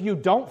 But if you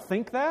don't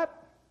think that,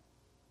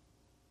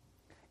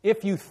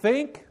 if you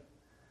think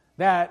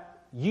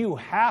that you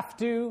have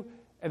to,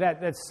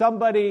 that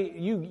somebody,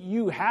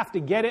 you have to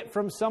get it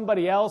from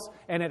somebody else,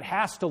 and it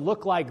has to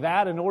look like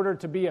that in order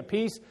to be at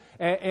peace,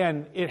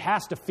 and it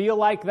has to feel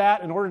like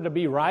that in order to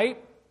be right,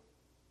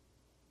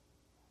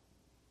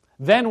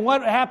 then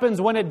what happens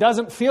when it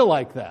doesn't feel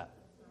like that?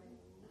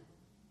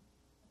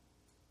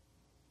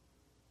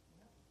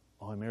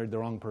 I married the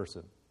wrong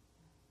person.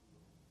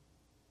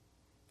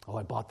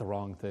 I bought the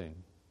wrong thing.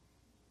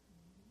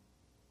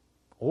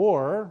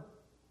 Or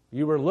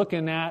you were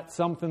looking at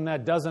something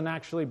that doesn't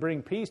actually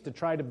bring peace to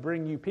try to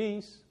bring you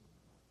peace,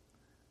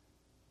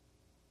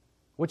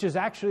 which is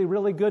actually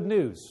really good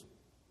news.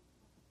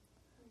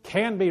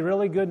 Can be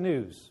really good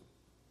news.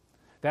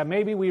 That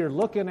maybe we are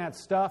looking at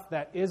stuff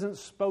that isn't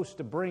supposed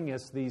to bring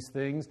us these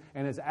things,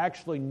 and it's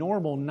actually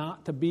normal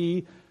not to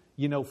be,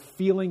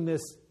 feeling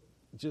this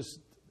just,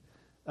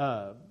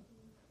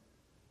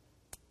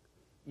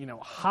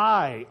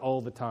 high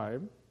all the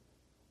time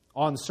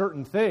on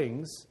certain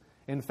things.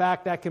 In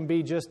fact, that can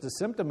be just a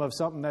symptom of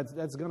something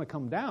that's going to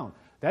come down.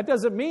 That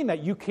doesn't mean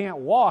that you can't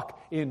walk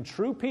in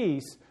true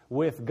peace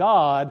with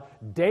God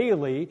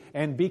daily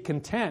and be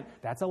content.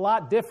 That's a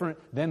lot different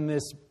than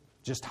this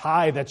just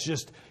high that's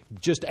just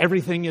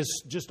everything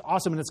is just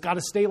awesome and it's got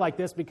to stay like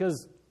this,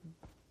 because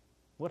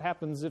what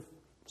happens if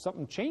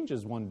something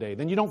changes one day?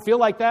 Then you don't feel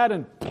like that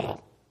and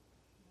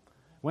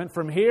went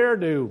from here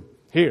to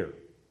here.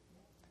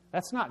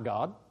 That's not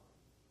God.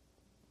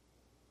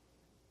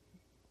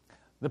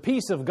 The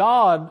peace of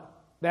God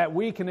that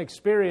we can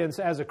experience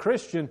as a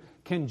Christian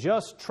can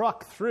just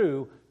truck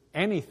through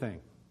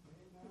anything.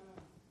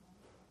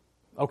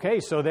 Okay,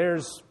 so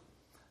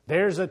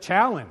there's a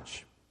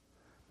challenge.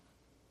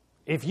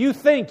 If you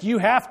think you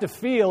have to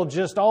feel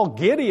just all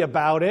giddy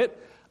about it,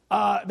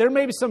 there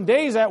may be some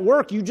days at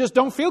work you just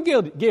don't feel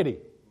giddy.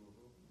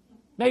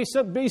 May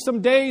be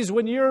some days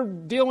when you're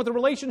dealing with a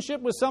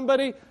relationship with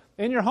somebody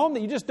in your home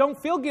that you just don't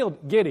feel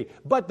giddy.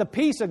 But the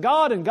peace of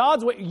God and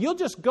God's way, you'll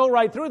just go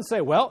right through and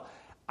say, well,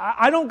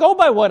 I don't go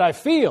by what I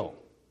feel.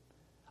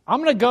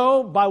 I'm going to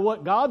go by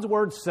what God's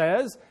Word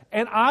says,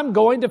 and I'm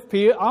going to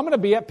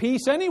be at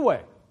peace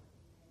anyway.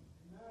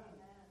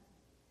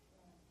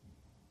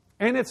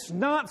 And it's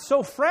not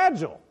so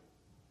fragile.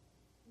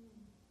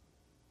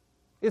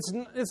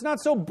 It's not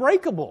so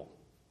breakable.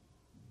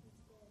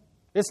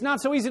 It's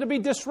not so easy to be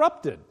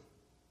disrupted.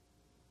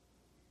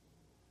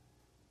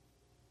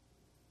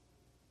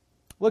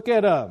 Look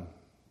at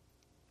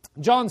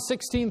John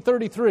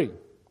 16:33.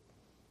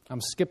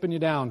 I'm skipping you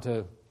down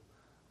to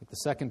the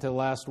second to the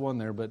last one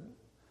there, but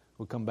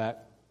we'll come back.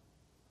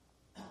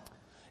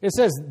 It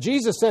says,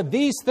 Jesus said,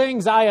 "These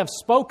things I have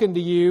spoken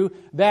to you,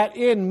 that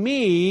in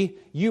me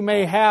you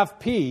may have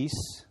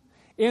peace.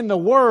 In the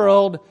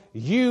world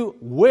you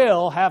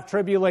will have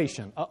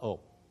tribulation."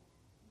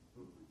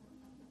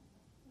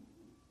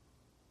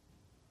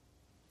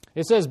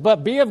 It says,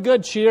 "But be of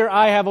good cheer,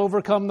 I have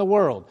overcome the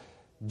world."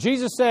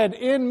 Jesus said,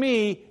 in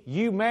me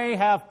you may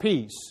have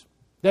peace.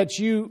 That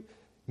you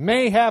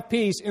may have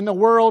peace. In the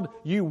world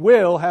you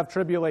will have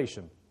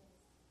tribulation.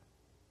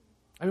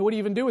 I mean, what do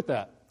you even do with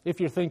that? If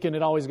you're thinking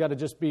it always got to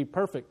just be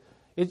perfect.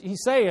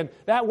 He's saying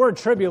that word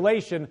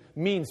tribulation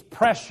means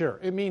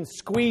pressure. It means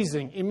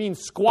squeezing. It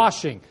means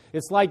squashing.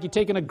 It's like you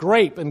taking a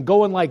grape and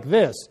going like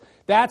this.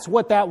 That's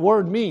what that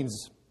word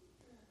means.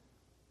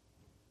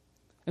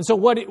 And so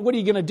what are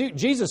you going to do?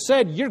 Jesus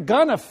said you're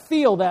going to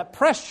feel that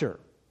pressure.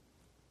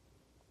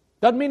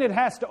 Doesn't mean it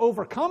has to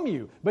overcome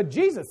you. But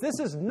Jesus, this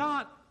is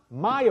not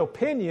my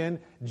opinion.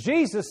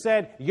 Jesus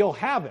said you'll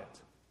have it.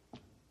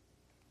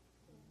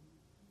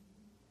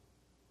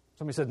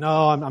 Somebody said,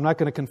 no, I'm not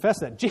going to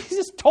confess that.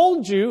 Jesus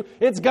told you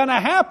it's going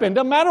to happen,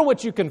 no matter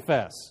what you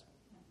confess.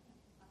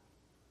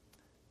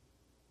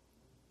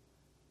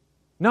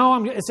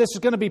 No, it's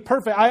just going to be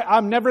perfect.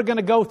 I'm never going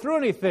to go through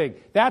anything.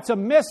 That's a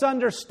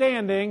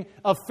misunderstanding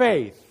of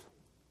faith.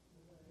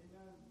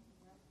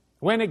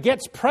 When it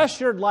gets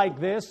pressured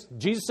like this,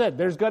 Jesus said,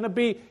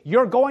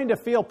 you're going to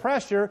feel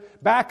pressure.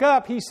 Back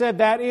up, He said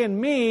that in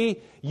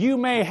me you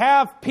may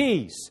have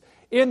peace.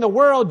 In the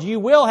world you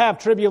will have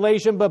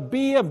tribulation, but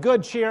be of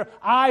good cheer.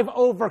 I've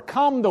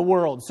overcome the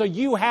world. So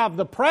you have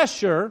the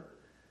pressure,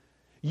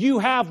 you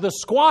have the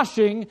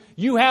squashing,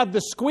 you have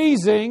the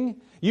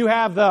squeezing, you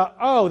have the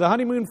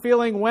honeymoon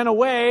feeling went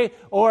away,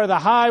 or the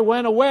high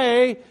went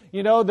away,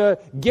 the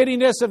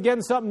giddiness of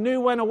getting something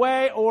new went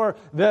away, or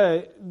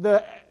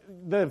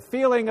the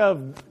feeling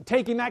of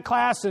taking that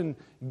class and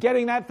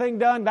getting that thing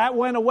done, that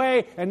went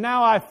away, and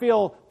now I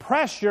feel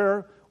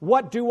pressure.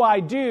 What do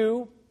I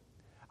do?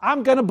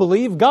 I'm going to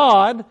believe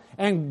God,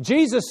 and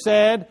Jesus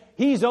said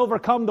He's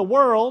overcome the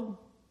world,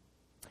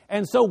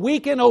 and so we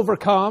can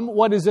overcome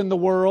what is in the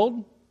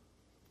world.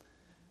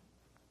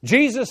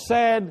 Jesus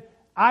said,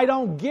 I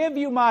don't give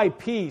you my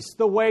peace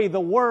the way the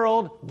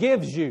world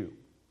gives you.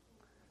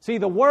 See,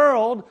 the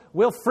world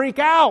will freak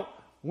out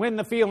when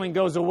the feeling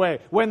goes away,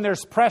 when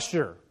there's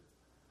pressure.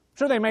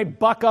 Sure, they may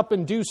buck up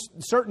and do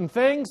certain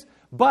things,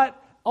 but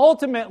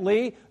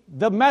ultimately,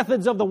 the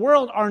methods of the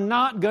world are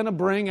not going to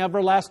bring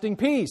everlasting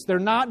peace. They're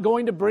not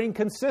going to bring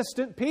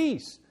consistent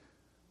peace.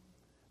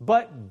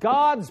 But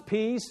God's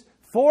peace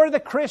for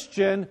the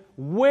Christian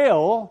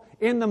will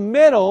in the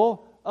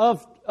middle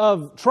of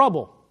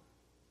trouble.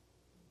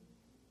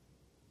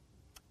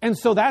 And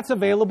so that's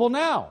available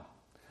now.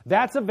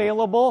 That's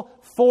available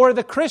for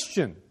the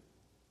Christian.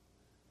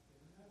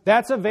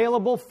 That's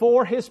available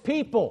for His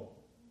people.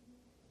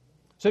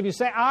 So if you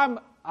say, I'm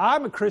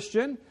a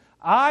Christian,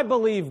 I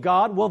believe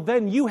God, well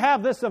then you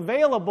have this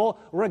available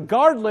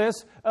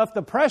regardless if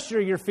the pressure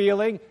you're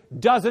feeling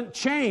doesn't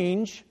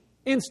change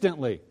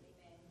instantly.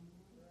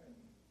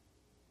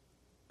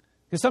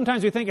 Because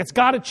sometimes we think it's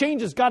got to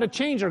change,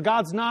 or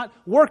God's not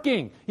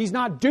working. He's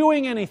not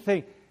doing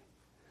anything.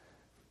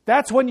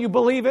 That's when you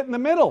believe it in the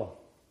middle.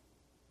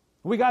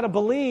 We got to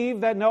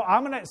believe that, no,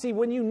 I'm going to, see,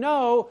 when you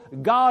know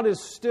God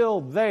is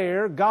still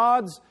there,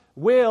 God's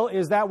will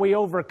is that we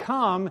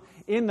overcome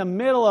in the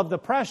middle of the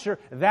pressure,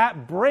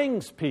 that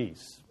brings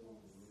peace.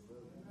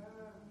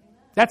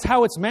 That's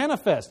how it's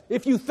manifest.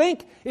 If you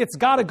think it's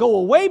got to go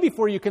away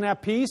before you can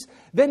have peace,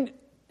 then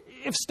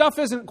if stuff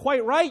isn't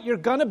quite right, you're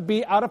going to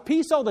be out of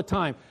peace all the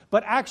time.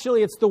 But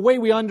actually, it's the way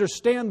we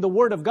understand the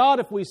Word of God.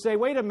 If we say,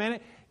 wait a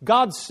minute,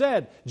 God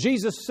said,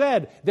 Jesus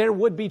said, there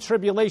would be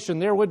tribulation,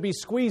 there would be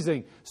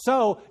squeezing.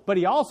 So, but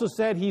He also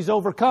said He's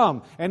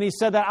overcome. And He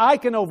said that I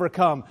can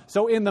overcome.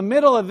 So in the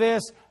middle of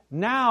this,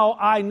 now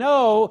I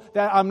know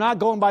that I'm not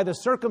going by the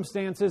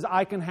circumstances.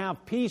 I can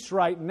have peace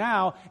right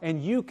now,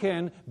 and you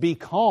can be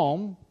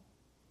calm,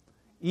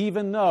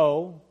 even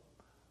though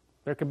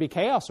there can be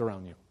chaos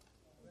around you.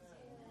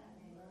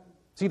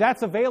 See,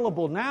 that's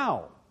available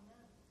now.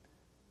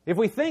 If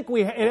we think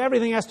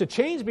everything has to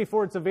change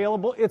before it's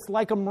available, it's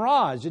like a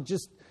mirage. It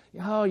just,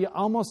 you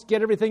almost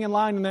get everything in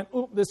line, and then,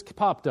 this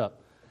popped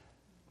up.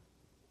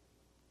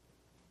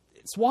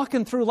 It's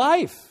walking through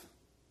life.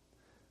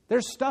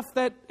 There's stuff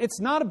that,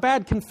 it's not a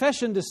bad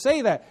confession to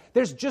say that.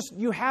 There's just,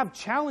 you have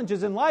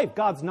challenges in life.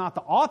 God's not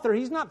the author.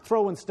 He's not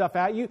throwing stuff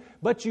at you.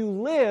 But you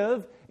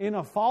live in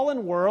a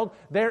fallen world.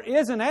 There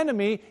is an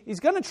enemy. He's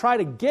going to try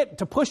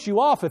to push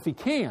you off if he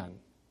can.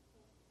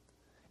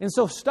 And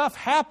so stuff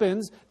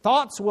happens,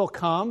 thoughts will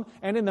come,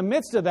 and in the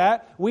midst of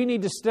that, we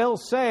need to still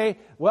say,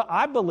 well,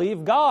 I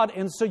believe God.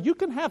 And so you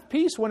can have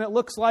peace when it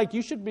looks like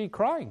you should be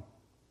crying.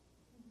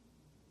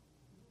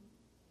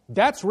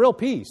 That's real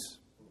peace.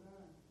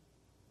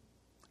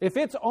 If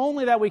it's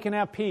only that we can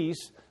have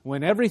peace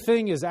when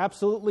everything is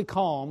absolutely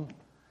calm,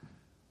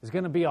 there's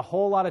going to be a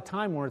whole lot of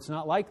time where it's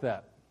not like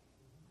that.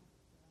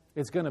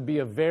 It's going to be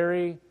a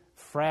very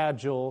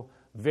fragile,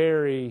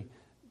 very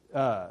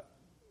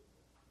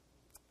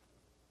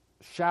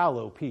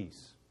shallow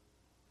peace,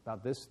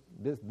 about this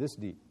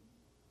deep.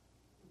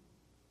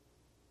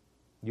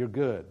 You're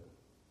good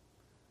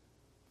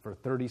for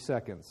 30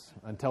 seconds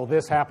until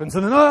this happens,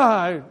 and then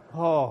I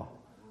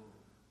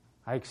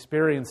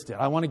experienced it.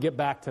 I want to get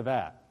back to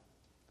that.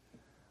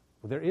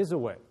 Well, there is a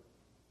way,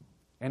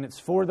 and it's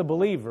for the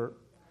believer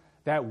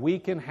that we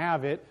can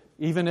have it,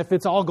 even if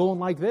it's all going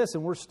like this,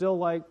 and we're still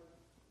like,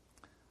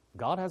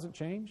 God hasn't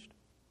changed.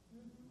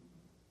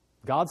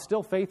 God's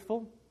still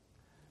faithful.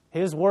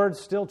 His word's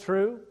still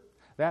true.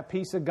 That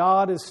peace of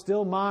God is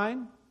still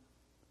mine.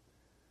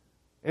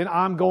 And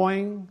I'm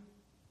going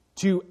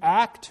to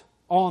act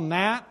on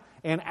that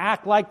and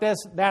act like this.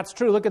 That's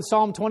true. Look at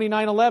Psalm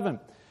 29:11.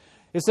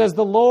 It says,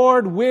 the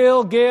Lord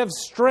will give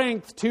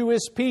strength to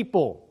His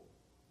people.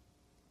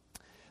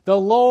 The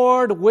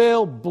Lord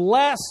will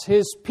bless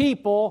His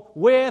people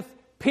with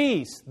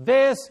peace.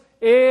 This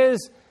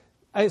is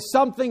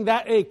something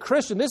that a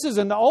Christian, this is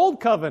in the Old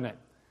Covenant.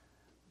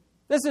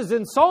 This is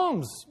in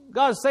Psalms.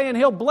 God is saying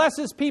He'll bless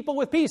His people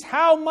with peace.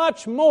 How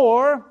much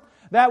more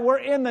that we're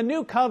in the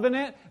New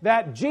Covenant,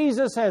 that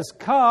Jesus has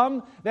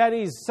come, that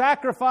He's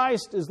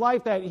sacrificed His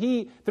life, that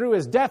He, through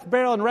His death,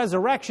 burial, and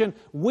resurrection,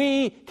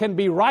 we can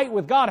be right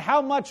with God.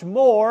 How much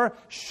more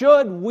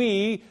should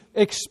we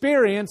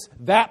experience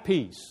that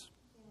peace?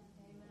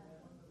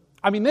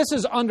 I mean, this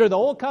is under the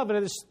Old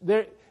Covenant.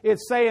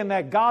 It's saying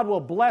that God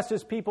will bless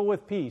His people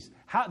with peace.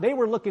 They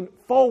were looking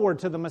forward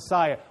to the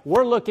Messiah.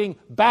 We're looking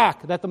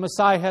back that the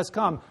Messiah has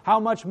come. How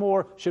much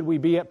more should we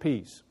be at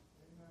peace?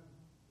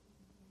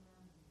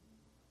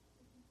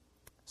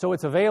 So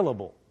it's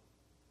available.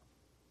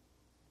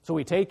 So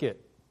we take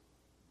it.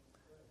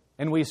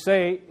 And we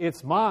say,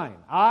 it's mine.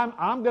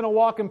 I'm going to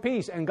walk in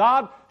peace. And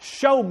God,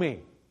 show me.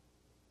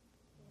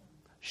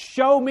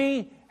 Show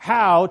me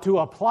how to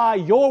apply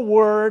Your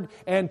Word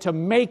and to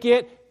make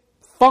it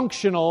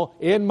functional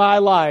in my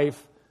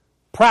life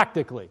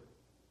practically.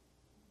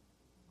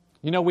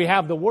 You know, we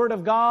have the Word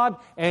of God,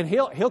 and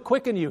He'll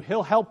quicken you.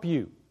 He'll help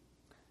you.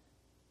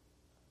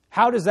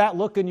 How does that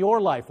look in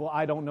your life? Well,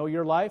 I don't know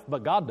your life,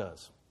 but God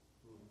does.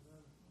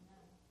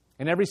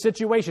 In every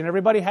situation,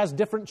 everybody has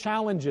different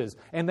challenges,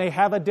 and they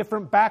have a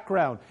different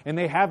background, and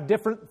they have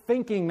different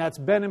thinking that's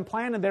been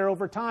implanted there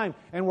over time,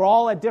 and we're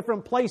all at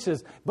different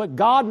places. But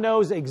God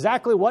knows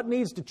exactly what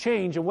needs to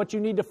change and what you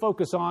need to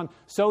focus on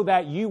so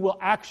that you will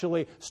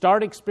actually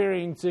start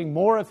experiencing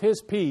more of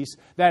His peace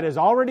that has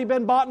already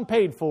been bought and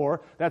paid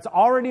for, that's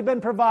already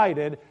been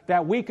provided,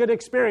 that we could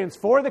experience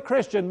for the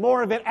Christian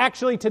more of it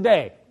actually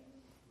today.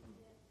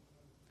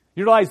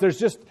 You realize there's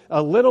just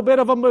a little bit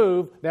of a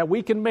move that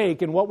we can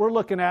make in what we're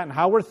looking at and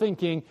how we're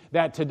thinking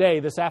that today,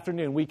 this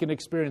afternoon, we can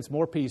experience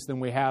more peace than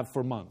we have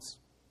for months.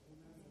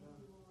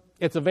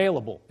 It's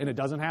available, and it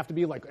doesn't have to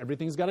be like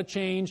everything's got to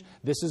change.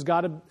 This has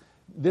got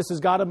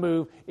to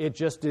move. It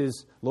just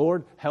is,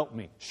 Lord, help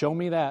me. Show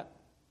me that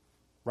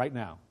right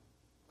now.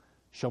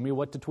 Show me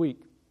what to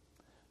tweak.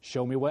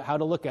 Show me how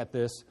to look at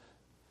this.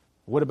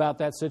 What about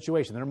that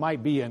situation? There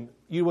might be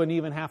you wouldn't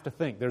even have to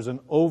think. There's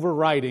an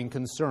overriding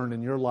concern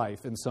in your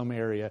life in some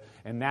area,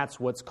 and that's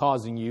what's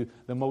causing you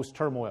the most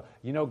turmoil.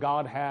 You know,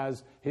 God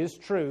has His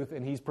truth,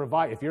 and He's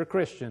provided. If you're a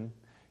Christian,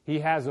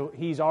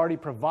 He's already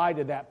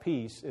provided that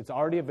peace. It's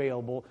already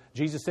available.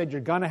 Jesus said, you're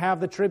going to have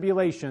the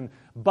tribulation,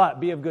 but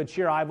be of good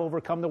cheer. I've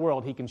overcome the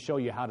world. He can show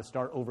you how to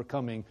start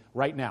overcoming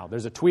right now.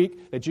 There's a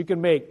tweak that you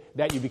can make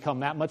that you become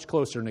that much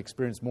closer and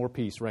experience more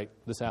peace right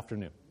this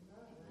afternoon.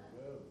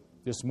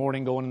 This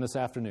morning going in this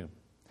afternoon.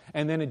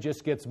 And then it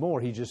just gets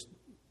more. He just,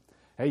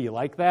 hey, you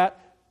like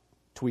that?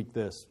 Tweak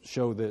this,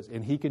 show this.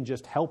 And He can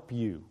just help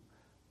you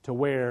to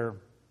where a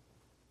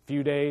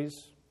few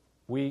days,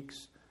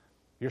 weeks,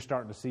 you're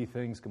starting to see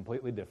things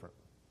completely different.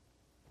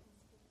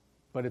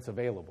 But it's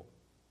available.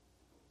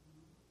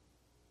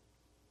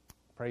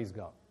 Praise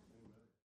God.